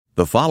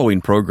The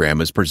following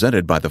program is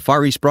presented by the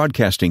Far East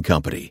Broadcasting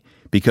Company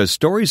because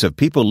stories of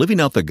people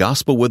living out the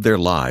gospel with their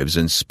lives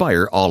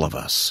inspire all of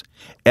us.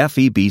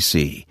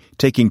 FEBC,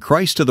 taking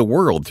Christ to the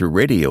world through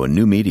radio and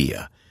new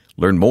media.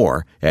 Learn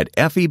more at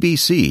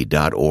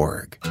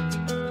febc.org.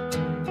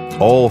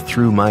 All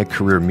through my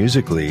career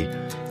musically,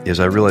 is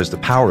I realized the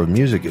power of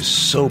music is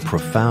so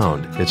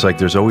profound. It's like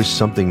there's always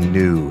something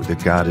new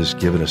that God has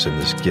given us in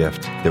this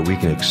gift that we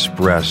can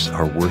express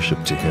our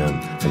worship to Him.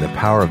 And the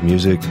power of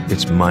music,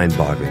 it's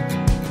mind-boggling.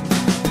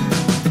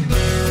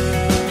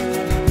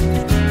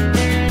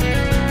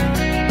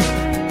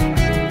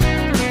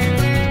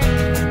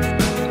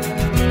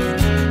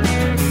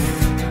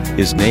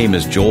 His name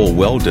is Joel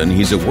Weldon.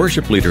 He's a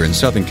worship leader in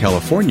Southern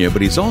California,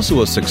 but he's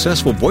also a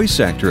successful voice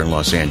actor in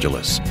Los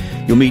Angeles.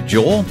 You'll meet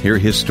Joel, hear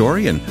his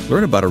story, and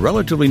learn about a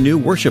relatively new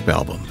worship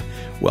album.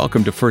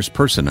 Welcome to First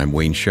Person. I'm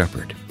Wayne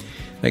Shepherd.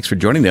 Thanks for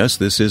joining us.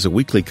 This is a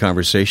weekly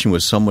conversation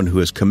with someone who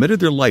has committed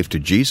their life to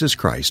Jesus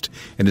Christ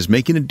and is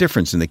making a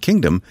difference in the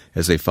kingdom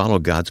as they follow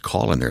God's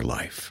call in their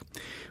life.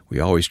 We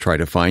always try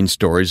to find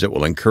stories that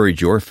will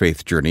encourage your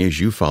faith journey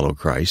as you follow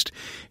Christ.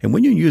 And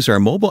when you use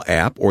our mobile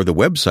app or the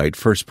website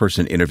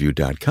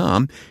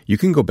firstpersoninterview.com, you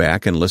can go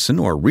back and listen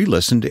or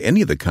re-listen to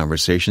any of the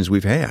conversations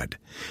we've had.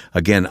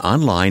 Again,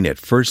 online at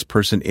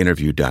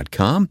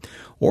firstpersoninterview.com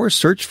or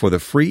search for the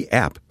free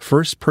app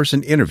First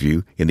Person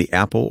Interview in the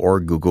Apple or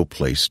Google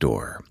Play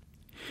Store.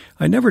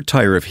 I never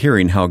tire of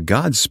hearing how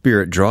God's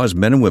Spirit draws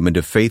men and women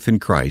to faith in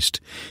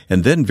Christ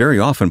and then very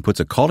often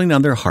puts a calling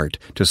on their heart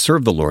to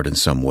serve the Lord in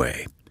some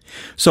way.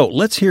 So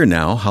let's hear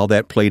now how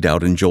that played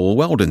out in Joel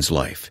Weldon's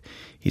life.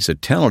 He's a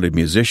talented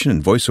musician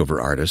and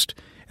voiceover artist,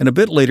 and a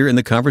bit later in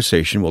the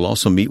conversation we'll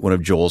also meet one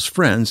of Joel's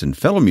friends and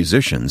fellow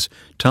musicians,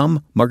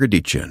 Tom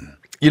Mgrdichian.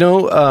 You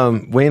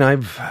know, Wayne,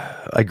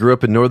 I grew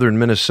up in northern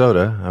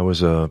Minnesota. I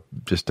was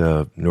just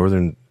a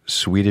northern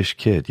Swedish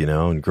kid,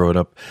 and growing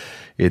up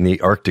in the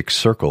Arctic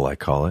Circle, I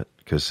call it,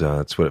 because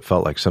that's what it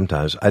felt like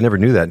sometimes. I never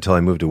knew that until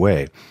I moved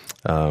away.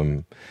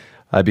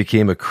 I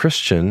became a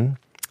Christian,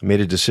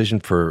 made a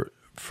decision for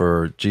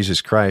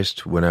Jesus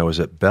Christ when I was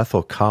at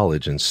Bethel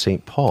College in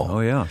St. Paul.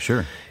 Oh, yeah,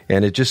 sure.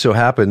 And it just so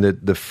happened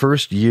that the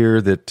first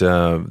year that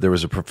there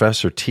was a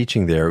professor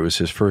teaching there, it was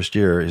his first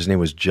year, his name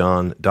was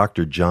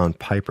Dr. John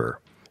Piper.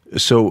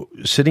 So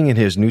sitting in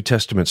his New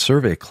Testament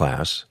survey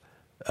class,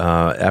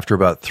 after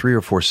about 3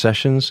 or 4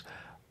 sessions,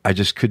 I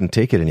just couldn't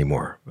take it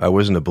anymore. I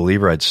wasn't a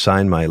believer. I'd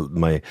signed my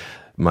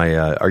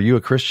are you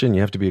a Christian?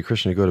 You have to be a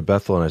Christian to go to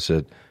Bethel. And I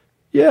said,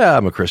 yeah,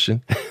 I'm a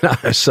Christian.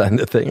 I signed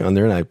the thing on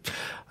there, and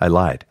I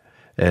lied.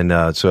 And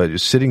so I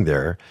was sitting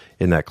there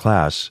in that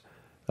class.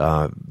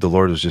 The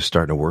Lord was just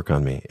starting to work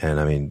on me. And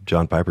I mean,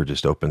 John Piper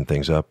just opened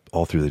things up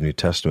all through the New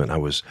Testament.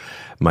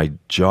 My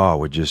jaw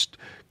would just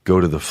go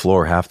to the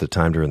floor half the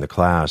time during the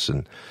class.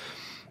 And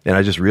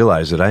I just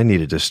realized that I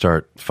needed to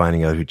start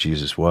finding out who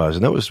Jesus was.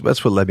 And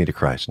that's what led me to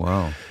Christ.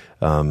 Wow.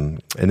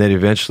 And then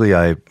eventually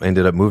I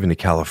ended up moving to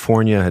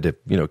California. I had to,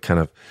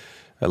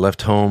 I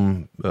left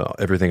home,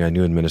 everything I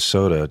knew in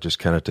Minnesota, just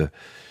kind of to,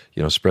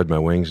 spread my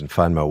wings and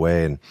find my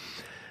way and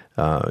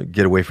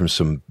get away from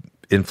some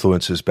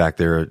influences back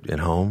there at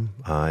home.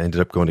 I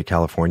ended up going to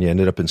California,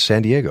 ended up in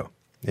San Diego.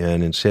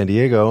 And in San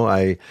Diego,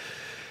 I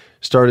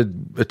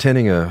started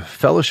attending a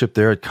fellowship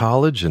there at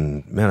college,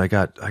 and man, I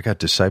got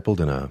discipled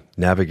in a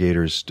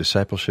Navigators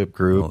discipleship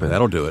group. Oh,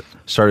 that'll do it.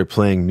 Started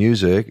playing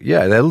music.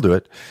 Yeah, that'll do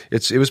it.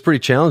 It was pretty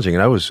challenging,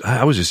 and I was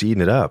just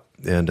eating it up,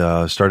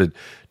 and started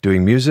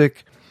doing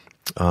music.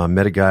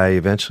 Met a guy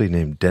eventually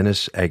named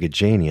Dennis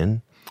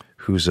Agajanian,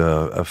 who's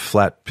a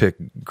flat pick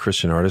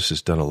Christian artist,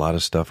 has done a lot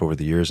of stuff over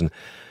the years, and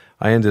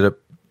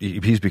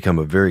he's become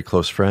a very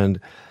close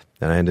friend,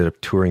 and I ended up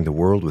touring the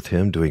world with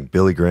him, doing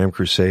Billy Graham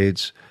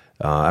crusades.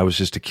 I was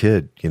just a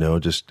kid,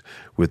 just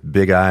with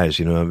big eyes.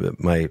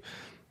 My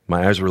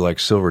eyes were like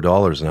silver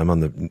dollars, and I'm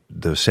on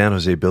the San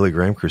Jose Billy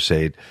Graham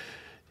crusade,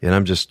 and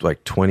I'm just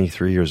like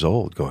 23 years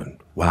old going,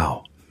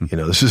 wow,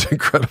 this is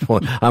incredible.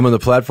 I'm on the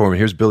platform, and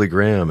here's Billy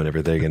Graham and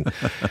everything. And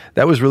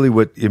that was really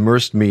what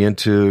immersed me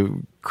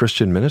into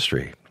Christian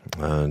ministry.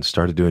 And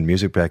started doing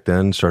music back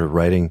then, started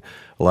writing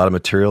a lot of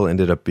material,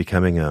 ended up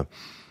becoming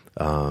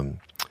I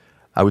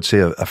would say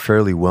a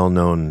fairly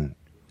well-known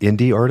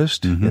indie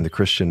artist in the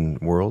Christian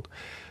world.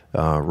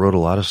 Wrote a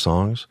lot of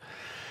songs.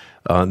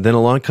 Then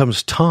along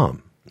comes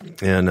Tom.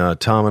 And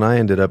Tom and I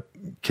ended up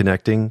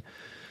connecting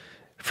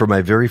for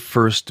my very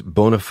first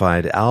bona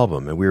fide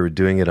album. And we were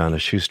doing it on a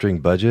shoestring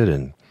budget.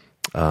 And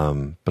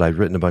but I'd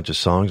written a bunch of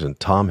songs, and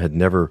Tom had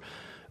never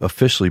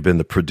officially been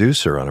the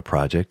producer on a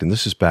project. And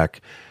this is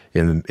back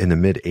in the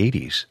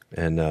mid-'80s.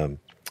 And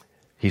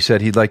he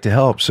said he'd like to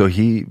help. So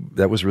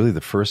that was really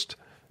the first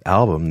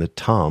album that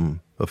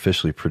Tom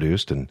officially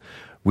produced, and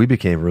we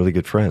became really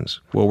good friends.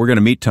 Well, we're going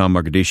to meet Tom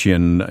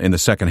Mgrdichian in the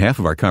second half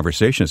of our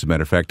conversation, as a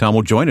matter of fact. Tom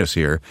will join us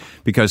here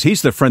because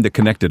he's the friend that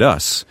connected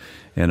us,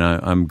 and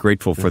I'm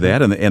grateful for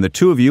that. And the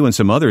two of you and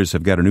some others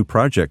have got a new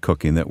project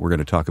cooking that we're going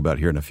to talk about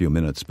here in a few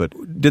minutes. But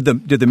did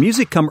the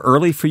music come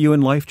early for you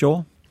in life,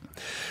 Joel?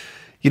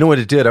 You know what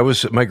it did?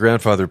 My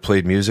grandfather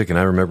played music, and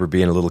I remember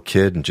being a little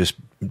kid and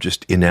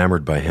just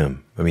enamored by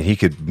him. I mean, he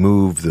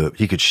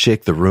could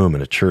shake the room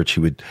in a church.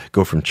 He would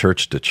go from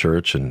church to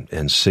church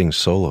and sing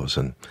solos,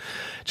 and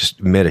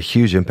just made a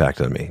huge impact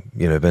on me.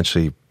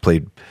 Eventually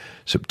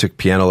took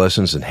piano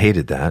lessons and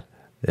hated that.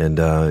 And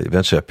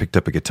eventually I picked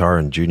up a guitar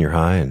in junior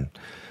high and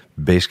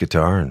bass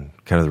guitar, and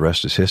kind of the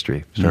rest is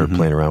history. Started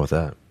playing around with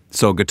that.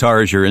 So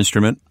guitar is your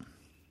instrument?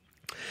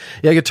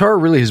 Yeah, guitar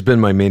really has been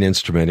my main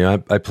instrument.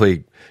 I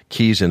play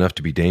keys enough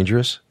to be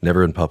dangerous,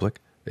 never in public.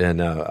 And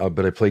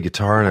but I play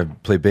guitar and I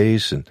play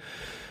bass, and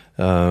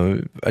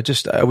I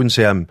wouldn't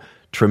say I'm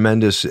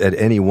tremendous at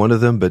any one of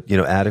them, but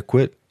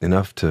adequate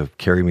enough to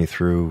carry me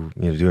through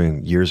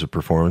doing years of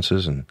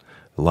performances and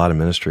a lot of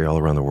ministry all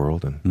around the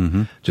world,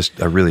 and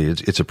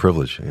it's a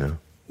privilege.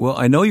 Well,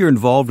 I know you're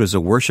involved as a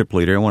worship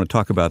leader. I want to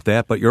talk about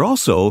that, but you're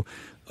also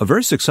a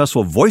very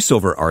successful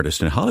voiceover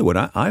artist in Hollywood.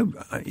 I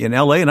in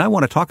LA, and I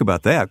want to talk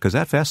about that because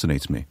that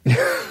fascinates me.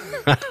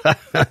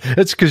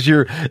 That's because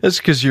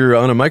you're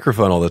on a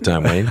microphone all the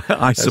time, Wayne.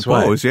 I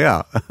suppose,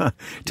 yeah.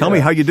 Tell me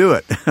how you do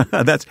it.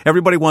 That's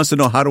everybody wants to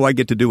know, how do I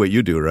get to do what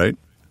you do, right?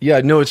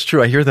 Yeah, no, it's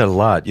true. I hear that a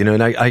lot,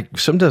 and I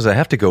sometimes I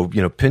have to go,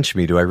 pinch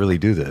me. Do I really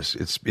do this?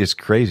 It's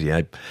crazy.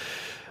 I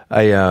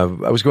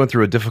was going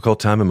through a difficult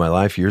time in my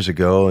life years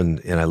ago,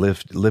 and I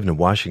lived in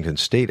Washington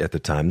State at the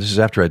time. This is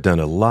after I'd done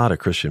a lot of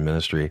Christian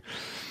ministry,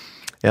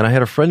 and I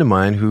had a friend of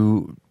mine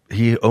who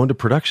he owned a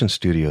production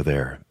studio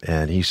there,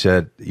 and he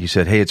said,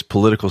 "Hey, it's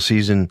political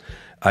season.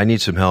 I need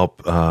some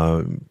help.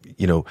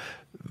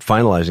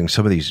 Finalizing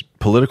some of these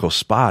political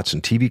spots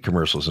and TV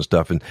commercials and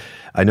stuff. And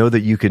I know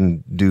that you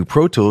can do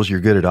Pro Tools. You're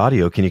good at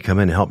audio. Can you come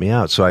in and help me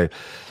out?" So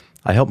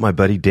I helped my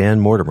buddy Dan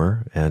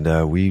Mortimer, and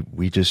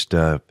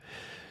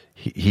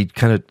he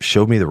kind of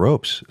showed me the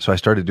ropes. So I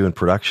started doing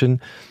production.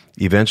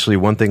 Eventually,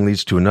 one thing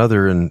leads to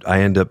another, and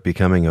I end up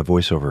becoming a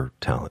voiceover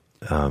talent,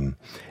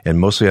 and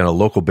mostly on a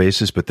local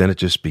basis. But then it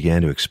just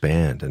began to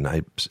expand, and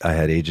I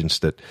had agents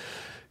that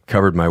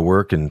covered my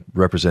work and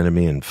represented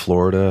me in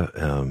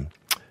Florida,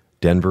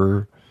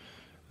 Denver,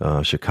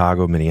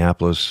 Chicago,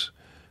 Minneapolis,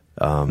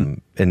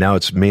 and now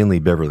it's mainly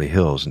Beverly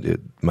Hills,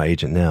 my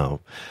agent now.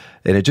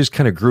 And it just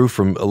kind of grew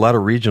from a lot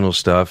of regional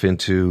stuff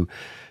into,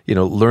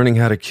 learning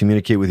how to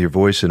communicate with your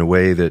voice in a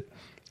way that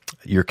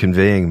you're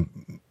conveying,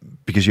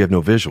 because you have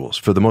no visuals.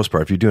 For the most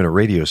part, if you're doing a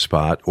radio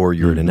spot or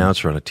you're an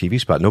announcer on a TV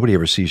spot, nobody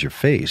ever sees your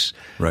face.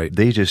 Right.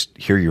 They just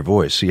hear your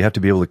voice. So you have to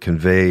be able to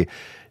convey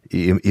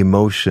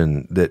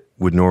emotion that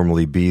would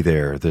normally be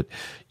there, that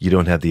you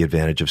don't have the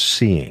advantage of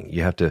seeing.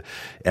 You have to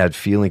add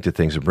feeling to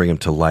things and bring them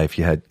to life.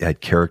 You add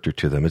character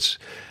to them.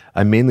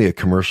 I'm mainly a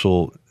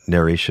commercial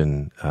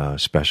narration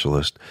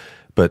specialist,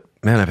 but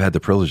man, I've had the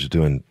privilege of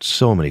doing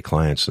so many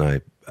clients,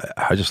 and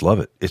I just love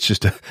it. It's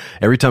just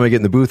every time I get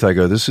in the booth, I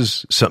go, this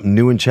is something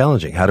new and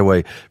challenging. How do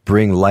I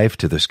bring life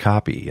to this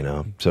copy?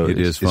 So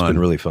it's been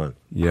really fun.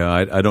 Yeah,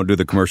 I don't do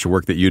the commercial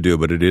work that you do,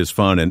 but it is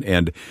fun.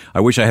 And I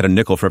wish I had a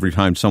nickel for every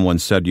time someone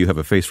said you have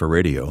a face for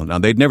radio. Now,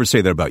 they'd never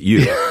say that about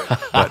you.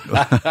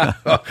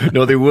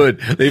 No, they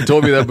would. They've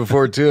told me that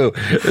before, too.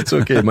 It's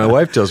okay. My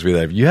wife tells me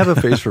that. You have a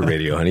face for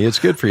radio, honey. It's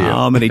good for you.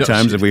 How many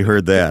times have we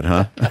heard that,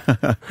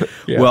 huh?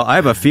 Yeah. Well, I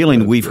have a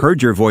feeling we've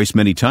heard your voice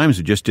many times.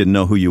 We just didn't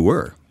know who you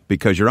were,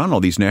 because you're on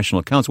all these national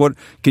accounts.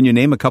 Can you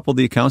name a couple of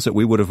the accounts that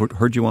we would have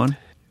heard you on?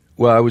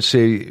 Well, I would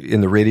say in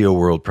the radio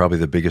world, probably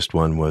the biggest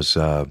one was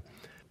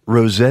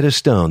Rosetta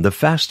Stone, the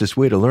fastest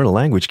way to learn a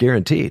language,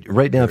 guaranteed.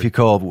 Right now, if you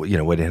call,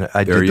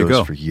 I did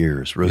those for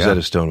years.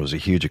 Rosetta Stone was a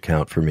huge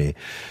account for me.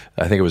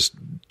 I think it was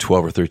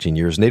 12 or 13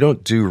 years, and they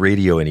don't do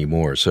radio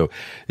anymore. So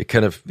it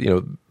kind of,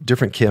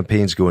 different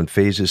campaigns go in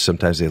phases.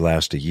 Sometimes they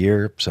last a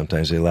year,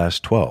 sometimes they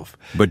last 12.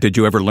 But did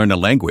you ever learn a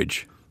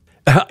language?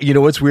 You know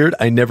what's weird?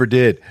 I never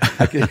did.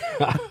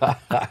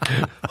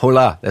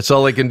 Hola. That's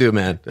all I can do,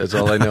 man. That's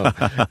all I know.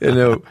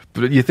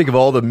 But you think of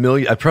all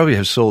the I probably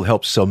have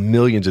helped sell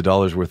millions of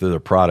dollars worth of their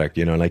product,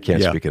 and I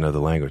can't speak another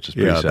language. It's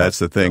pretty sad. That's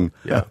the thing.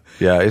 Yeah,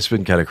 it's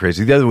been kind of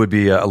crazy. The other would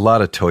be a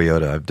lot of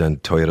Toyota. I've done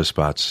Toyota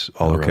spots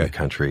all around the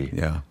country.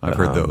 Yeah, I've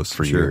heard those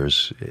for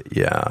years.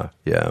 Yeah.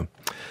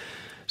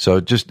 So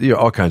just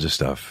all kinds of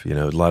stuff. A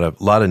lot of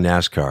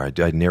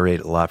NASCAR. I narrate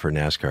a lot for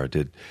NASCAR. I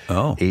did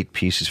 8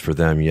 pieces for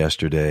them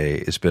yesterday.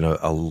 It's been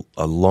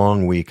a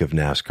long week of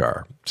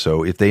NASCAR.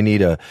 So if they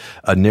need a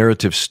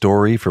narrative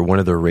story for one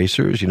of their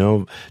racers,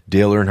 Dale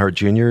Earnhardt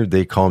Jr.,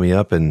 they call me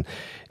up and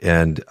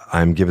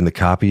I'm given the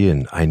copy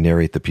and I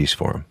narrate the piece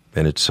for them.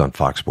 And it's on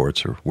Fox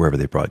Sports or wherever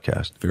they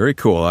broadcast. Very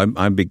cool.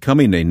 I'm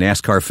becoming a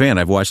NASCAR fan.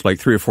 I've watched like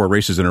 3 or 4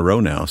 races in a row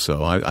now,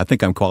 so I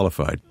think I'm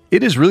qualified.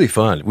 It is really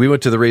fun. We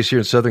went to the race here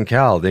in Southern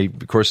Cal. They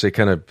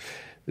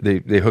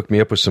hooked me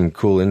up with some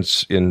cool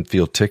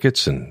infield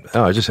tickets, and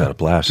I just had a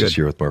blast this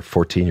year with our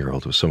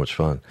 14-year-old. It was so much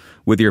fun.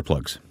 With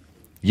earplugs.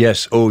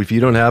 Yes. Oh, if you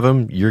don't have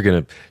them, you're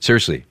going to,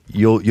 seriously,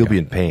 you'll be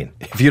in pain.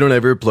 If you don't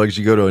have earplugs,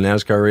 you go to a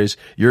NASCAR race,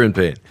 you're in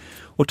pain.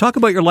 Well, talk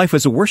about your life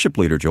as a worship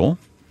leader, Joel.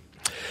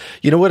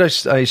 You know what?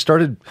 I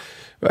started.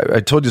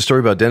 I told you a story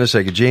about Dennis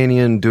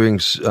Agajanian doing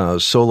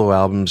solo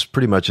albums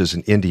pretty much as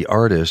an indie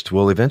artist.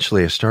 Well,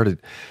 eventually I started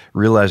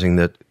realizing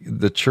that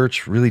the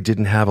church really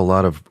didn't have a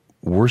lot of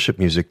worship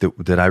music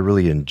that I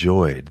really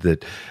enjoyed,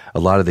 that a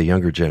lot of the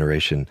younger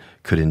generation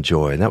could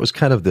enjoy. And that was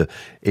kind of the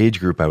age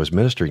group I was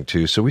ministering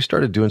to. So we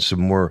started doing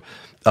some more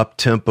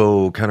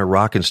up-tempo kind of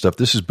rock and stuff.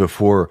 This is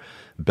before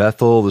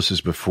Bethel. This is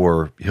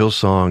before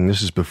Hillsong.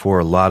 This is before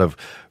a lot of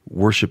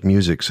worship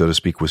music, so to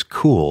speak, was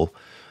cool.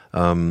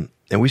 And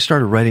we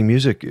started writing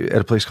music at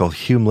a place called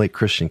Hume Lake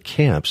Christian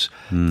Camps.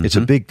 Mm-hmm. It's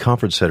a big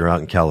conference center out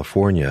in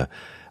California.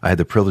 I had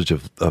the privilege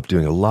of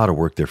doing a lot of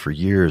work there for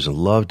years and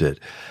loved it.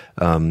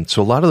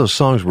 So a lot of those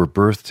songs were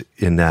birthed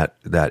in that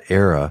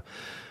era.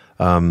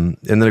 And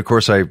then, of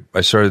course, I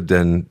started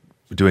then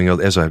doing,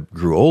 as I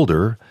grew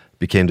older,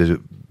 began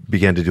to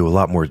do a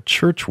lot more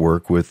church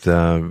work with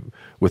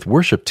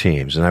worship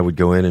teams. And I would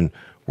go in and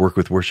work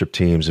with worship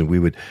teams, and we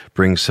would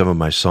bring some of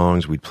my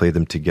songs, we'd play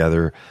them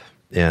together,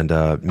 and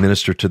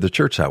minister to the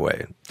church that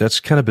way.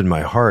 That's kind of been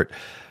my heart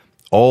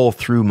all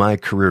through my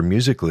career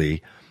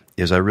musically,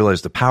 is I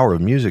realized the power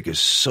of music is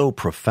so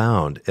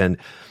profound. And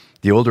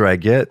the older I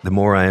get, the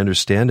more I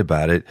understand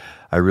about it,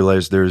 I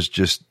realize there's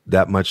just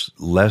that much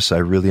less I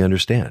really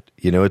understand.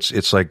 You know,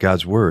 it's like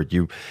God's Word.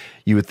 You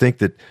would think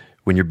that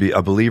when you're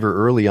a believer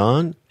early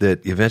on,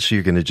 that eventually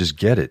you're going to just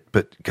get it.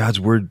 But God's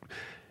Word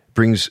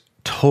brings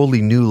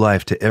totally new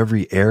life to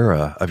every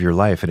era of your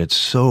life, and it's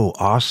so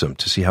awesome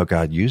to see how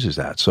God uses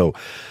that. So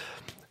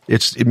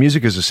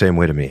music is the same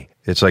way to me.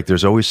 It's like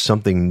there's always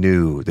something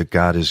new that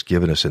God has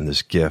given us in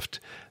this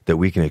gift that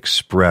we can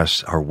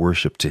express our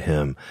worship to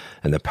Him.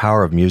 And the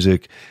power of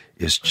music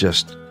is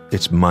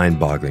it's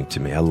mind-boggling to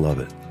me. I love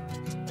it.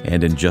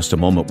 And in just a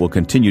moment, we'll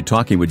continue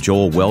talking with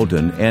Joel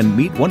Weldon and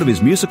meet one of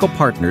his musical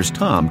partners,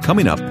 Tom,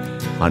 coming up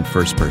on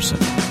First Person.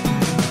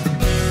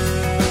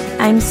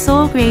 I'm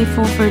so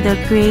grateful for the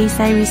grace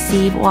I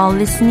received while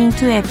listening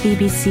to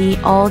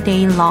FEBC all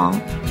day long.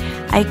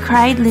 I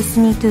cried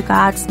listening to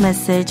God's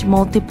message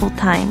multiple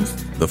times.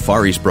 The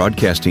Far East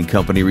Broadcasting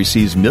Company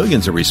receives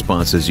millions of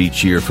responses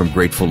each year from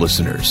grateful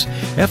listeners.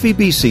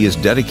 FEBC is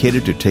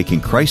dedicated to taking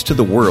Christ to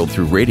the world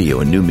through radio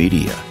and new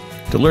media.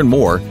 To learn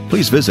more,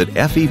 please visit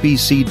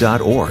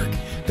febc.org.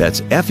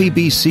 That's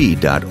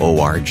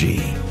febc.org.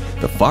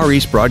 The Far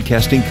East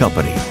Broadcasting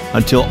Company,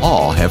 until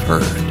all have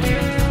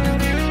heard.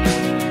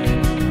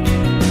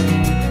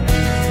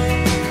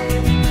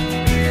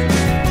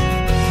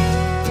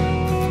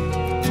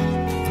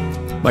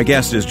 My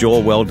guest is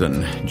Joel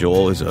Weldon.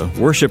 Joel is a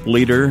worship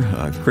leader,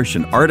 a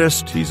Christian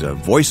artist. He's a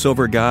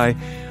voiceover guy.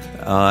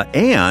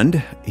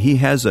 And he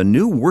has a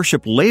new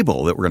worship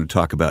label that we're going to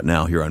talk about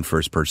now here on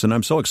First Person.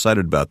 I'm so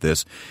excited about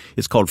this.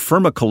 It's called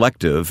Firma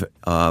Collective.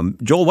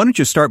 Joel, why don't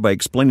you start by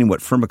explaining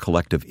what Firma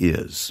Collective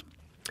is?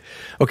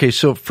 Okay,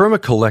 so Firma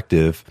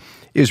Collective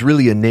is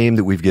really a name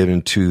that we've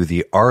given to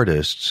the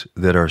artists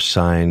that are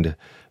signed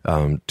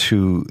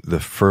to the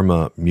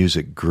Firma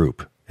Music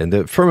Group. And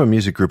the Firma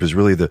Music Group is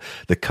really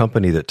the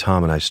company that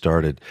Tom and I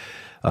started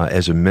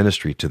as a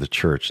ministry to the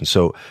church. And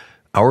so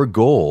our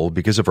goal,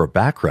 because of our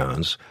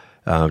backgrounds,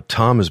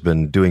 Tom has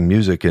been doing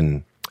music,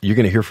 and you're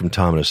going to hear from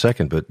Tom in a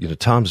second, but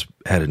Tom's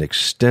had an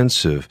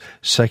extensive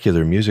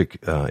secular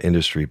music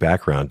industry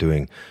background,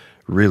 doing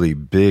really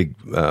big,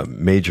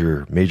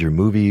 major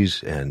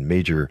movies and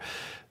major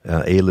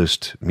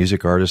A-list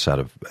music artists out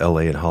of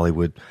L.A. and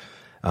Hollywood.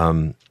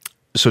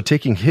 So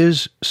taking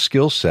his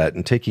skill set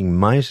and taking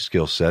my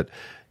skill set,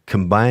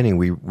 combining,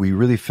 we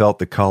really felt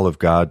the call of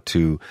God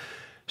to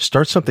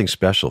start something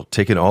special,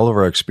 taking all of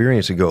our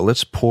experience and go,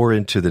 let's pour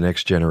into the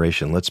next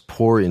generation. Let's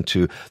pour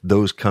into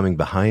those coming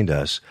behind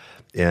us,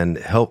 and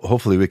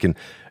hopefully we can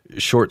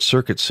short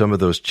circuit some of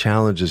those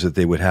challenges that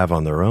they would have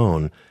on their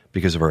own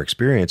because of our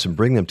experience, and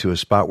bring them to a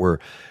spot where,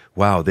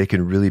 wow, they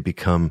can really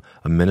become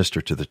a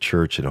minister to the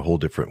church in a whole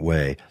different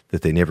way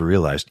that they never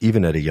realized,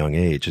 even at a young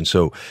age. And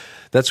so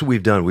that's what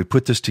we've done. We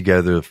put this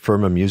together, the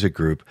Firma Music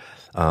Group,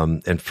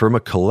 and Firma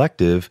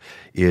Collective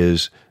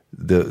is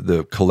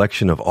the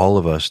collection of all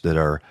of us that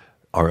are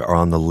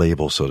on the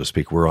label, so to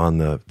speak. We're on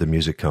the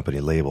music company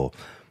label.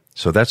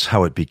 So that's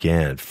how it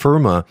began.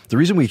 Firma, the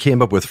reason we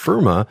came up with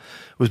Firma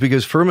was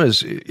because Firma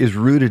is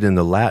rooted in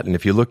the Latin.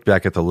 If you look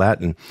back at the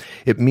Latin,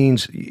 it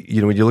means,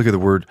 when you look at the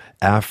word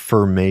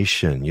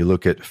affirmation, you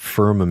look at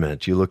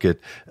firmament, you look at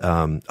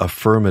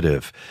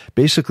affirmative.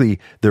 Basically,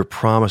 they're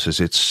promises.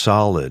 It's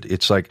solid.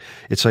 It's like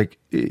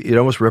it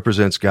almost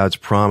represents God's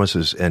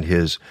promises and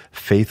His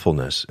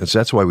faithfulness. And so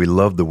that's why we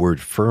love the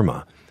word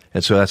Firma.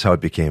 And so that's how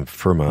it became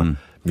Firma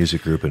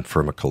Music Group and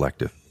Firma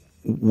Collective.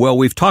 Well,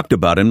 we've talked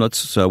about him.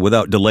 Let's,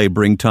 without delay,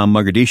 bring Tom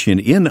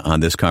Mgrdichian in on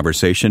this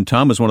conversation.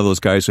 Tom is one of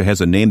those guys who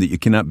has a name that you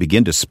cannot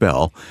begin to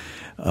spell.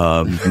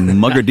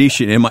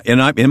 Mgrdichian.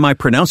 Am I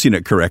pronouncing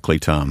it correctly,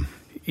 Tom?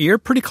 You're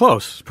pretty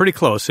close.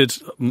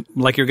 It's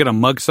like you're going to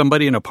mug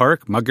somebody in a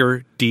park.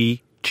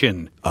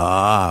 Mgrdichian.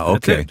 Ah,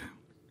 okay.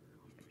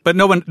 But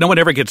no one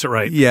ever gets it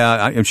right. Yeah,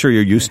 I'm sure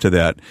you're used to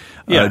that.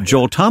 Yeah.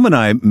 Joel, Tom and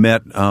I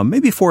met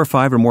maybe 4 or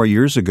 5 or more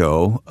years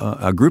ago.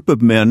 A group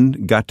of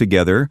men got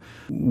together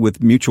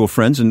with mutual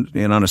friends and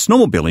on a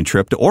snowmobiling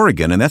trip to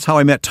Oregon, and that's how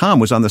I met Tom,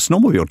 was on the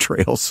snowmobile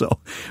trail. So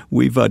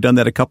we've done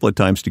that a couple of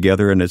times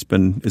together, and it's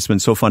been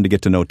so fun to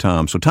get to know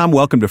Tom. So Tom,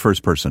 welcome to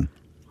First Person.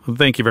 Well,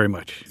 thank you very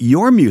much.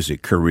 Your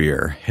music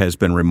career has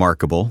been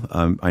remarkable.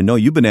 I know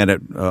you've been at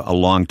it a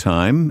long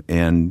time,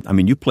 and I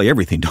mean, you play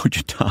everything, don't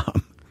you,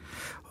 Tom?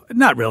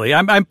 Not really.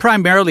 I'm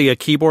primarily a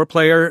keyboard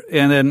player,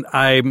 and then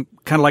I'm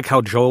kind of like how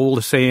Joel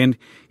was saying,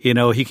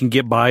 he can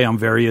get by on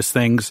various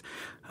things.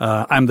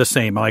 I'm the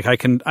same. Like I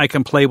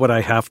can play what I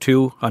have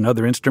to on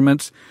other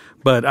instruments,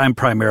 but I'm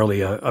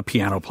primarily a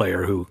piano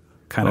player who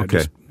kind of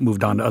just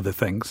moved on to other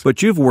things.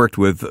 But you've worked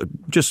with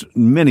just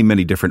many,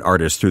 many different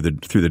artists through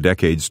the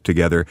decades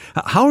together.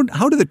 How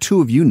do the two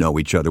of you know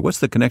each other? What's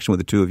the connection with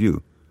the two of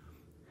you?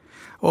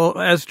 Well,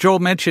 as Joel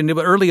mentioned,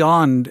 early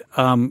on,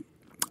 I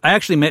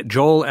actually met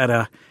Joel at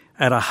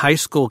a high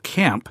school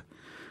camp.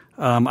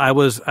 I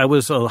was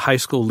a high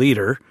school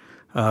leader,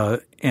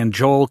 and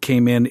Joel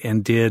came in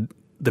and did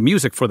the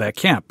music for that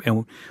camp,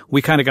 and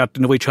we kind of got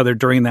to know each other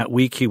during that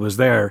week he was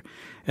there.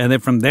 And then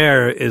from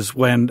there is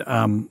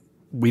when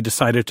we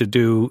decided to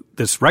do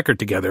this record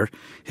together,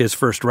 his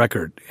first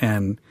record,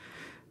 and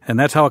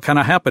that's how it kind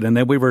of happened. And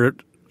then we were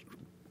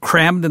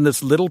crammed in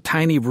this little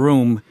tiny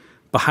room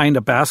behind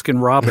a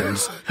Baskin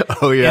Robbins.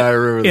 Oh yeah, I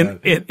remember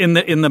that.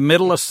 In the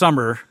middle of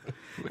summer.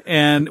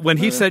 And when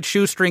he said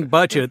shoestring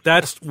budget,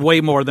 that's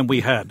way more than we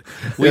had.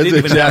 We didn't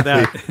even have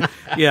that.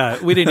 Yeah,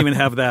 we didn't even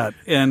have that.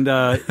 And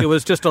it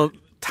was just a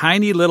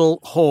tiny little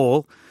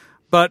hole,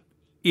 but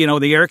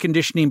the air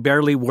conditioning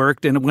barely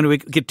worked. And when it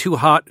would get too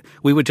hot,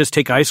 we would just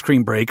take ice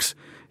cream breaks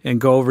and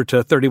go over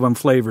to 31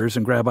 Flavors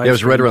and grab ice cream. Yeah, it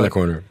was right around the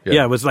corner.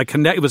 Yeah, it was like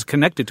it was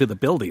connected to the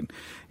building.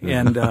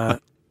 And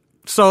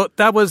so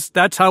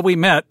that's how we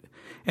met.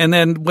 And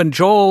then when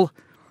Joel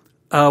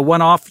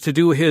went off to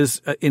do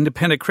his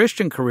independent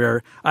Christian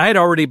career, I had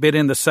already been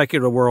in the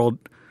secular world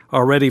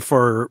already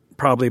for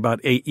probably about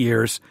 8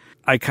 years.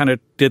 I kind of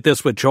did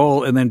this with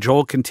Joel, and then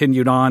Joel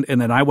continued on, and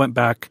then I went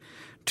back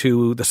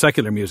to the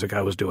secular music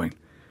I was doing.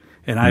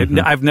 And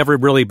I've never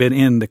really been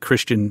in the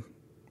Christian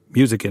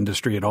music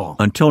industry at all.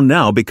 Until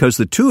now, because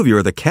the two of you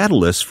are the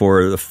catalysts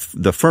for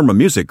the Firma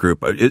Music Group.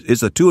 It's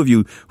the two of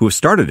you who have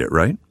started it,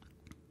 right?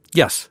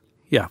 Yes.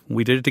 Yeah,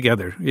 we did it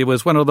together. It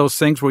was one of those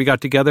things where we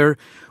got together.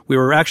 We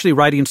were actually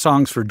writing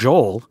songs for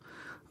Joel.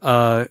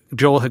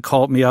 Joel had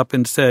called me up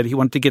and said he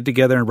wanted to get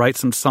together and write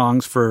some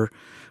songs for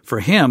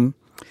him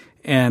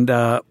and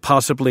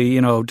possibly,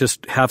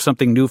 just have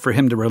something new for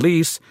him to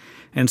release.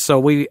 And so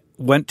we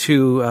went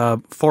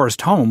to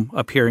Forest Home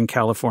up here in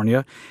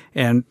California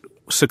and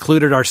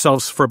secluded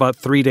ourselves for about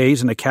 3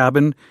 days in a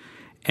cabin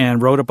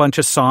and wrote a bunch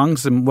of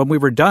songs. And when we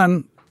were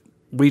done,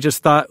 we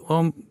just thought,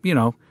 well,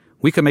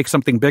 we could make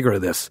something bigger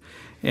of this.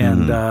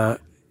 And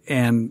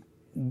and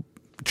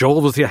it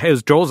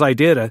was Joel's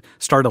idea to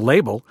start a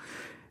label.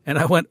 And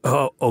I went,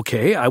 oh,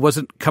 okay. I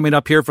wasn't coming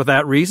up here for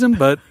that reason,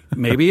 but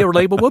maybe a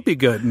label would be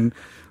good. And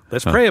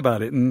let's pray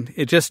about it. And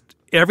it just,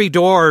 every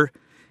door,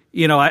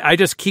 I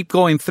just keep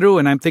going through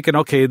and I'm thinking,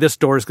 okay, this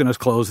door is going to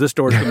close. This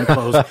door is going to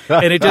close.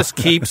 And it just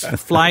keeps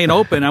flying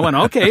open. I went,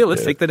 okay,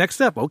 let's take the next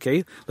step.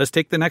 Okay, let's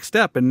take the next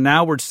step. And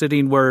now we're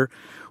sitting where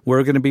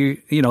we're going to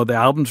be, the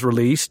album's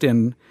released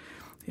and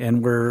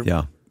we're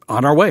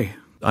on our way.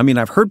 I mean,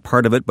 I've heard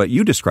part of it, but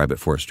you describe it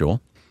for us,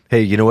 Joel.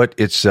 Hey, you know what?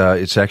 It's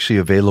actually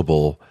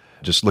available.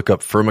 Just look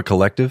up Firma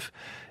Collective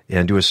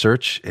and do a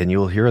search, and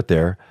you'll hear it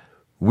there.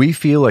 We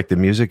feel like the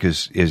music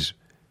is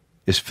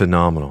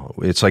phenomenal.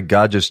 It's like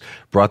God just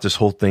brought this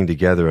whole thing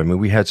together. I mean,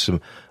 we had some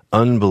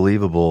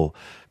unbelievable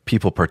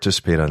people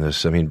participate on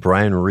this. I mean,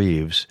 Brian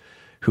Reeves,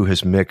 who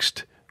has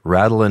mixed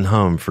Rattle and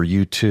Hum for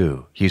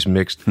U2. He's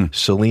mixed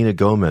Selena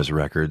Gomez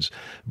records.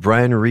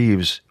 Brian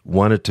Reeves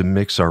wanted to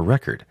mix our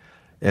record.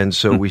 And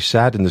so we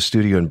sat in the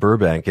studio in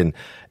Burbank, and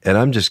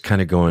I'm just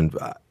kind of going,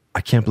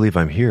 I can't believe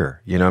I'm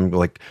here. I'm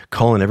like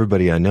calling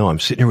everybody I know. I'm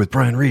sitting here with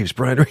Brian Reeves,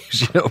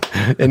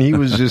 and he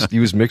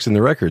was mixing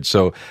the record.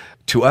 So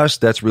to us,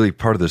 that's really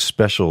part of the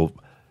special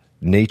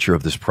nature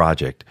of this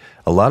project.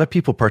 A lot of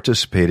people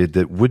participated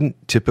that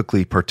wouldn't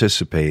typically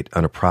participate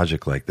on a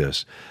project like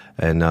this.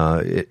 And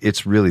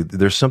it's really,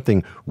 there's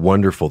something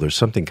wonderful. There's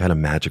something kind of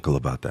magical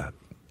about that.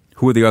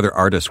 Who are the other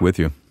artists with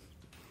you?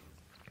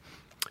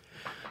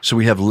 So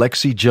we have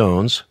Lexi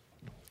Jones,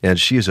 and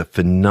she is a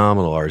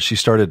phenomenal artist. She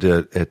started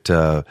at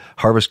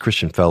Harvest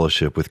Christian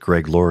Fellowship with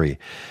Greg Laurie,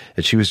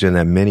 and she was doing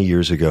that many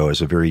years ago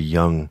as a very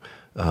young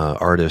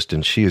artist,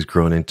 and she has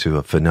grown into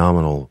a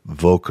phenomenal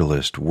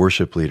vocalist,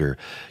 worship leader,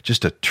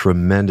 just a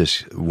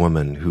tremendous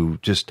woman who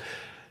just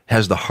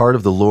has the heart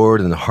of the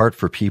Lord and the heart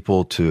for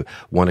people to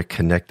want to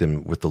connect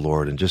them with the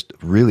Lord, and just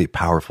really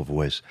powerful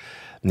voice.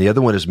 And the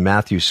other one is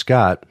Matthew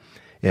Scott,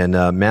 and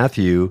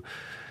Matthew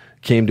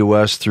came to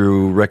us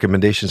through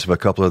recommendations of a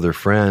couple of their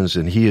friends,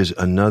 and he is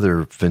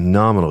another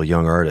phenomenal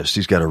young artist.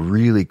 He's got a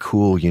really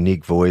cool,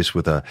 unique voice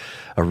with a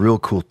real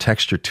cool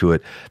texture to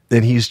it,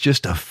 and he's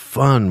just a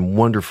fun,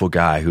 wonderful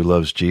guy who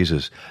loves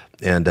Jesus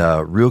and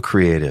real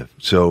creative.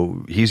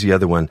 So he's the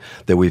other one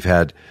that we've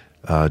had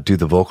do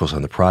the vocals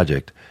on the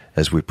project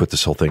as we put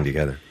this whole thing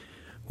together.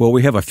 Well,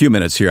 we have a few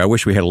minutes here. I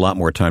wish we had a lot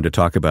more time to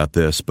talk about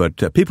this,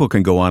 but people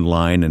can go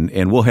online,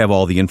 and we'll have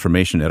all the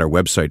information at our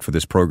website for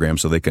this program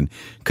so they can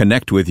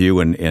connect with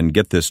you and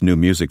get this new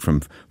music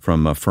from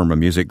Firma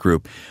Music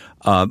Group.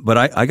 But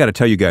I got to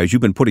tell you guys,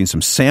 you've been putting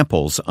some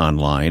samples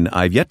online.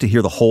 I've yet to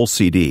hear the whole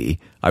CD.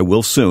 I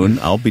will soon.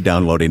 I'll be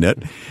downloading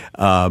it.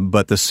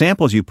 But the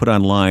samples you put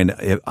online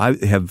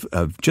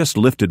have just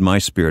lifted my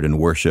spirit in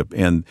worship.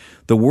 And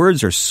the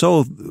words are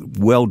so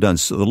well done.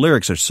 So the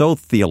lyrics are so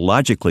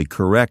theologically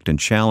correct and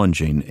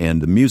challenging.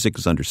 And the music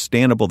is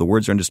understandable. The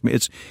words are understandable.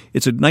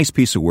 It's a nice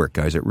piece of work,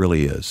 guys. It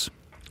really is.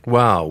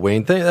 Wow,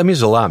 Wayne. That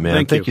means a lot,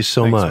 man. Thank you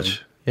so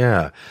much. Wayne.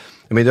 Yeah.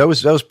 I mean, that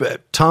was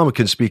Tom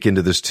can speak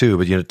into this too,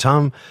 but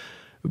Tom,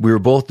 we were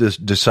both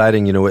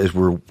deciding, as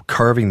we're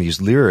carving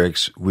these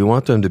lyrics, we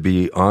want them to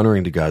be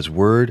honoring to God's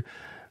word.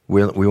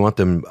 We want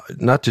them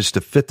not just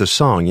to fit the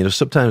song.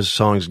 Sometimes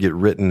songs get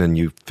written and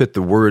you fit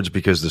the words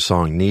because the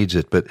song needs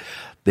it, but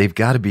they've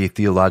got to be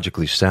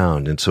theologically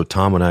sound. And so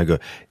Tom and I go,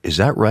 is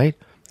that right?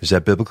 Is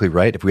that biblically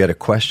right? If we had a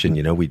question,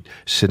 we'd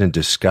sit and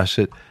discuss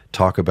it,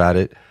 talk about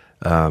it,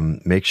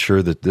 make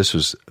sure that this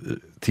was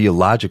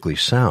theologically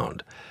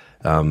sound.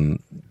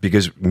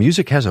 Because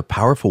music has a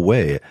powerful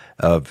way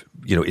of,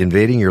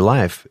 invading your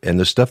life, and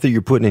the stuff that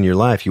you're putting in your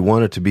life, you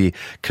want it to be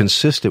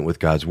consistent with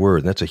God's word,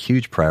 and that's a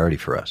huge priority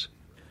for us.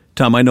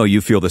 Tom, I know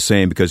you feel the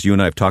same because you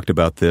and I have talked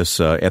about this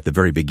at the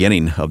very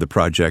beginning of the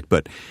project,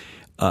 but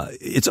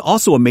it's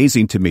also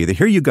amazing to me that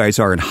here you guys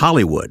are in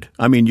Hollywood.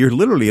 I mean, you're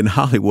literally in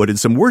Hollywood, and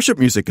some worship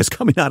music is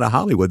coming out of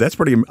Hollywood. That's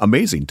pretty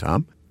amazing,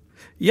 Tom.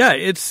 Yeah,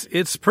 it's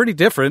pretty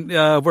different.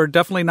 We're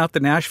definitely not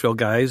the Nashville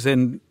guys,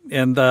 and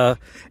the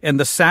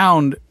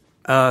sound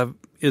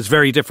is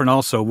very different.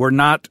 Also, we're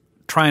not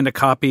trying to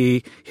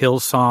copy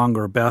Hillsong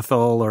or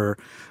Bethel or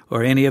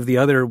any of the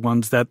other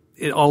ones that,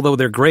 although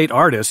they're great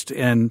artists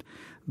and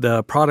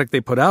the product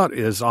they put out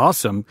is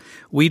awesome,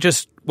 we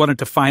just wanted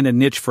to find a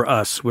niche for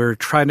us. We're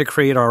trying to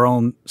create our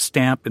own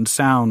stamp and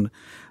sound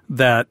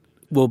that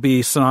will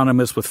be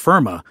synonymous with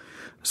Firma,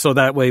 so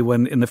that way,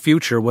 when in the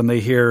future, when they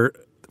hear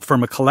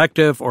Firma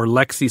Collective or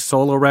Lexi's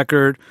solo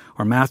record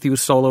or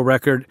Matthew's solo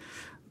record,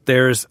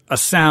 there's a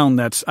sound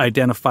that's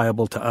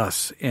identifiable to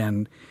us,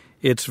 and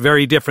it's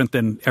very different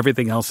than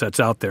everything else that's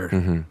out there.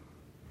 Mm-hmm.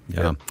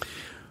 Yeah.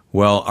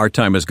 Well, our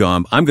time is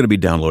gone. I'm going to be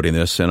downloading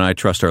this, and I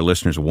trust our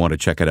listeners will want to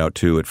check it out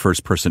too at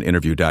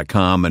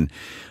firstpersoninterview.com. And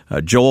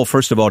Joel,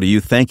 first of all, to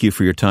you, thank you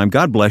for your time.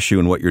 God bless you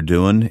and what you're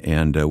doing,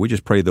 and we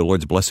just pray the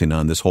Lord's blessing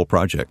on this whole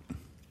project.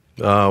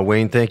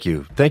 Wayne, thank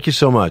you. Thank you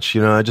so much.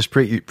 I just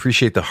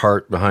appreciate the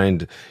heart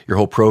behind your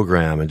whole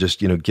program and just,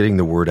 getting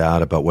the word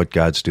out about what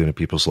God's doing in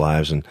people's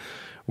lives. And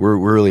we're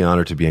really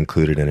honored to be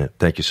included in it.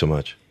 Thank you so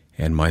much.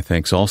 And my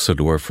thanks also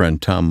to our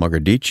friend Tom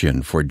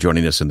Mgrdichian for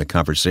joining us in the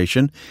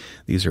conversation.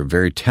 These are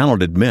very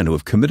talented men who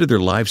have committed their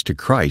lives to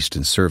Christ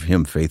and serve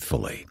Him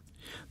faithfully.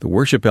 The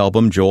worship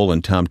album Joel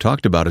and Tom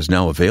talked about is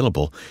now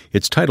available.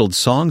 It's titled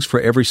Songs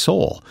for Every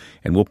Soul,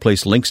 and we'll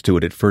place links to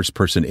it at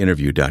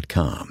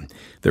firstpersoninterview.com.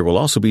 There will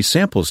also be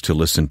samples to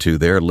listen to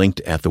there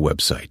linked at the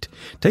website.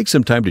 Take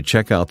some time to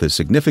check out the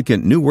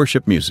significant new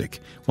worship music.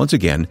 Once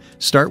again,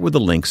 start with the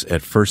links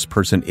at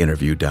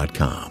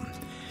firstpersoninterview.com.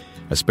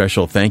 A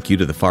special thank you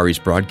to the Far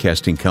East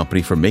Broadcasting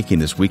Company for making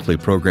this weekly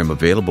program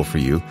available for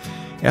you.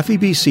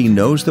 FEBC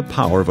knows the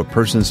power of a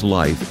person's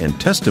life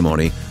and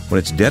testimony when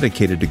it's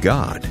dedicated to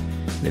God.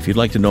 And if you'd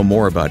like to know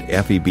more about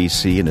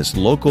FEBC and its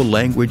local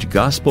language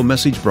gospel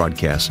message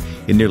broadcasts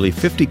in nearly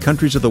 50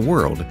 countries of the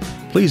world,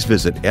 please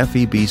visit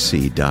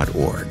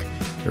febc.org.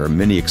 There are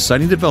many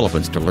exciting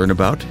developments to learn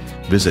about.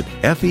 Visit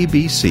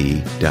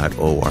febc.org.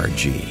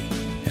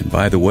 And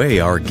by the way,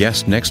 our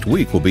guest next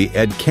week will be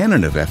Ed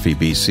Cannon of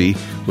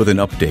FEBC with an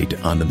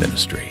update on the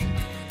ministry.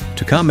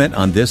 To comment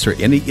on this or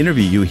any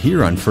interview you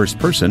hear on First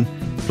Person,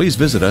 please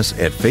visit us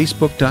at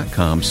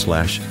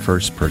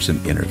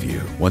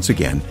facebook.com/firstpersoninterview. Once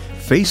again,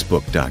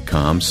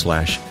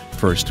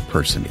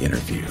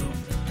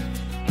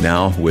 facebook.com/firstpersoninterview.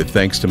 Now, with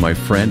thanks to my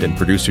friend and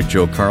producer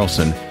Joe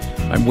Carlson,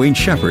 I'm Wayne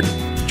Shepherd.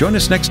 Join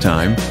us next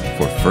time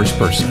for First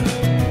Person.